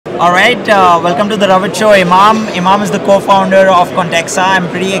All right, welcome to the Ravit Show. Imam is the co-founder of Quantexa. I'm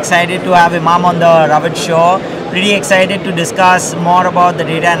pretty excited to have Imam on the Ravit Show. Pretty excited to discuss more about the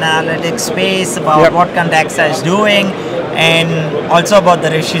data analytics space, about what Quantexa is doing, and also about the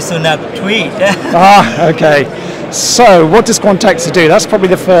Rishi Sunak tweet. Okay. So what does Quantexa do? That's probably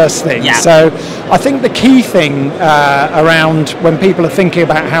the first thing. Yeah. So I think the key thing around when people are thinking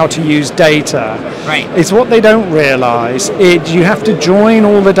about how to use data is what they don't realize is you have to join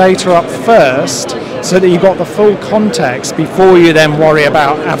all the data up first so that you've got the full context before you then worry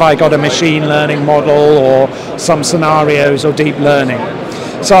about have I got a machine learning model or some scenarios or deep learning.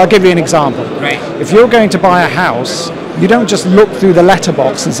 So I'll give you an example. If you're going to buy a house, you don't just look through the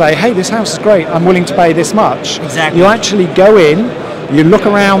letterbox and say, hey, this house is great, I'm willing to pay this much. Exactly. You actually go in, you look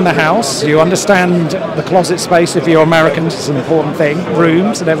around the house, you understand the closet space, if you're American, it's an important thing,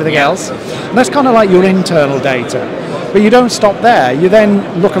 rooms and everything else. And that's kind of like your internal data. But you don't stop there. You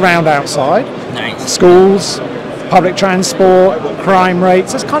then look around outside, schools, public transport, crime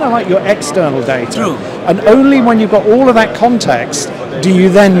rates. It's kind of like your external data. True. And only when you've got all of that context do you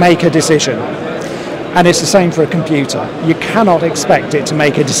then make a decision. And it's the same for a computer. You cannot expect it to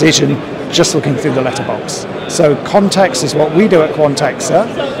make a decision just looking through the letterbox. So context is what we do at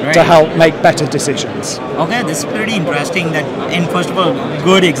Quantexa to help make better decisions. Okay, this is pretty interesting. And first of all,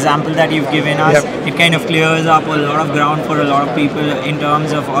 good example that you've given us. It kind of clears up a lot of ground for a lot of people in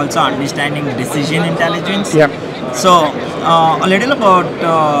terms of also understanding decision intelligence. So a little about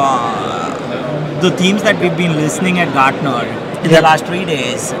the themes that we've been listening at Gartner in the last 3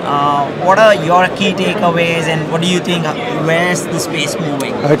 days. What are your key takeaways and what do you think, where's the space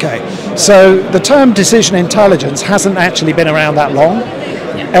moving? Okay, so the term decision intelligence hasn't actually been around that long.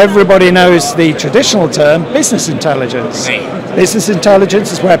 Everybody knows the traditional term business intelligence. Business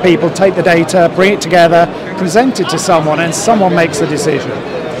intelligence is where people take the data, bring it together, present it to someone, and someone makes a decision.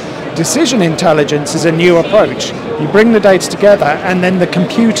 Decision intelligence is a new approach. You bring the data together and then the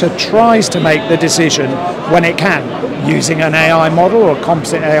computer tries to make the decision when it can, using an AI model or a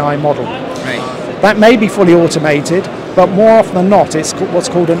composite AI model. That may be fully automated, but more often than not, it's what's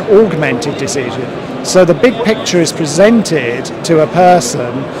called an augmented decision. So the big picture is presented to a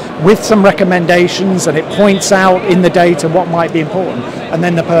person with some recommendations and it points out in the data what might be important, and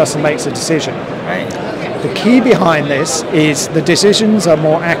then the person makes a decision. The key behind this is the decisions are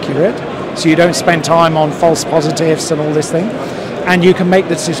more accurate, so you don't spend time on false positives and all this thing, and you can make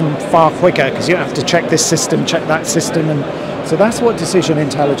the decision far quicker because you don't have to check this system, check that system, and so that's what decision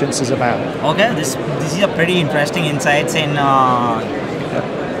intelligence is about. Okay, this is a pretty interesting insights in.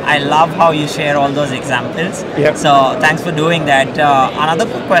 I love how you share all those examples. So thanks for doing that. Another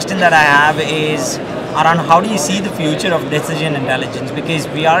question that I have is around how do you see the future of decision intelligence? Because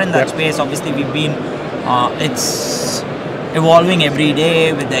we are in that space. Obviously, we've been. It's evolving every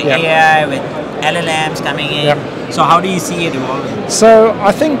day with the AI, with LLMs coming in. So how do you see it evolving? So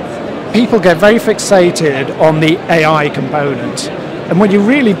I think people get very fixated on the AI component. And when you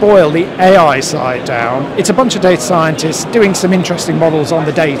really boil the AI side down, it's a bunch of data scientists doing some interesting models on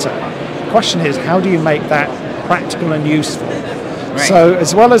the data. The question is, how do you make that practical and useful? So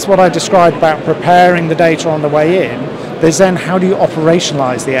as well as what I described about preparing the data on the way in, there's then how do you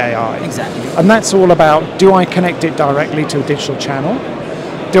operationalize the AI? And that's all about, do I connect it directly to a digital channel?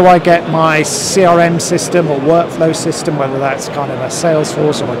 Do I get my CRM system or workflow system, whether that's kind of a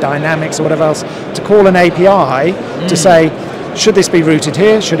Salesforce or a Dynamics or whatever else, to call an API to say, should this be routed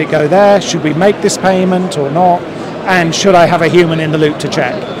here? Should it go there? Should we make this payment or not? And should I have a human in the loop to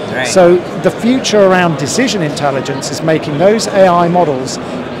check? So the future around decision intelligence is making those AI models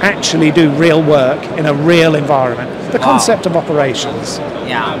actually do real work in a real environment. The concept of operations.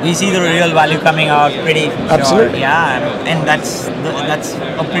 We see the real value coming out pretty Absolutely. sure. And that's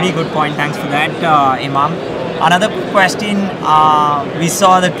a pretty good point. Thanks for that, Imam. Another question, we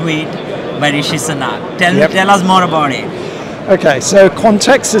saw the tweet by Rishi Sunak. Tell us more about it. Okay, so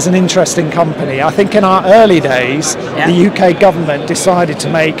Quantexa is an interesting company. I think in our early days, the UK government decided to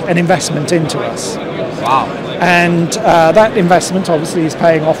make an investment into us. And that investment obviously is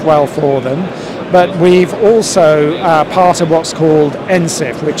paying off well for them. But we've also part of what's called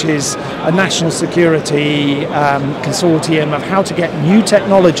NSIF, which is a national security consortium of how to get new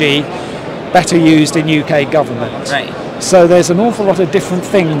technology better used in UK government. So there's an awful lot of different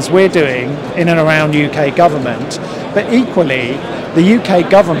things we're doing in and around UK government, but equally the UK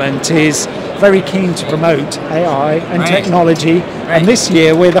government is very keen to promote AI and technology, and this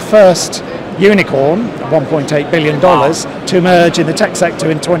year we're the first unicorn, $1.8 billion, to emerge in the tech sector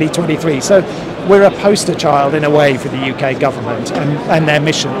in 2023. So we're a poster child in a way for the UK government and their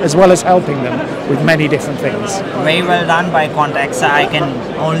mission, as well as helping them with many different things. Very well done by Quantexa. I can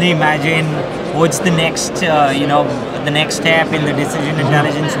only imagine what's the next, the next step in the decision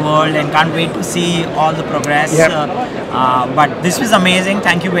intelligence world, and can't wait to see all the progress. Yep. But this was amazing.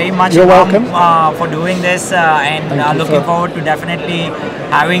 Thank you very much, You're Imam, welcome. for doing this, and looking forward to definitely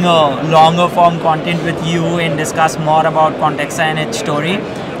having a longer form content with you and discuss more about Quantexa and its story.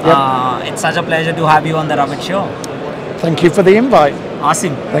 Yep. It's such a pleasure to have you on the Ravit Show. Thank you for the invite.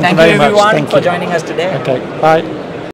 Awesome. Thank you Thank very you much. everyone Thank for you. joining us today. Okay, bye.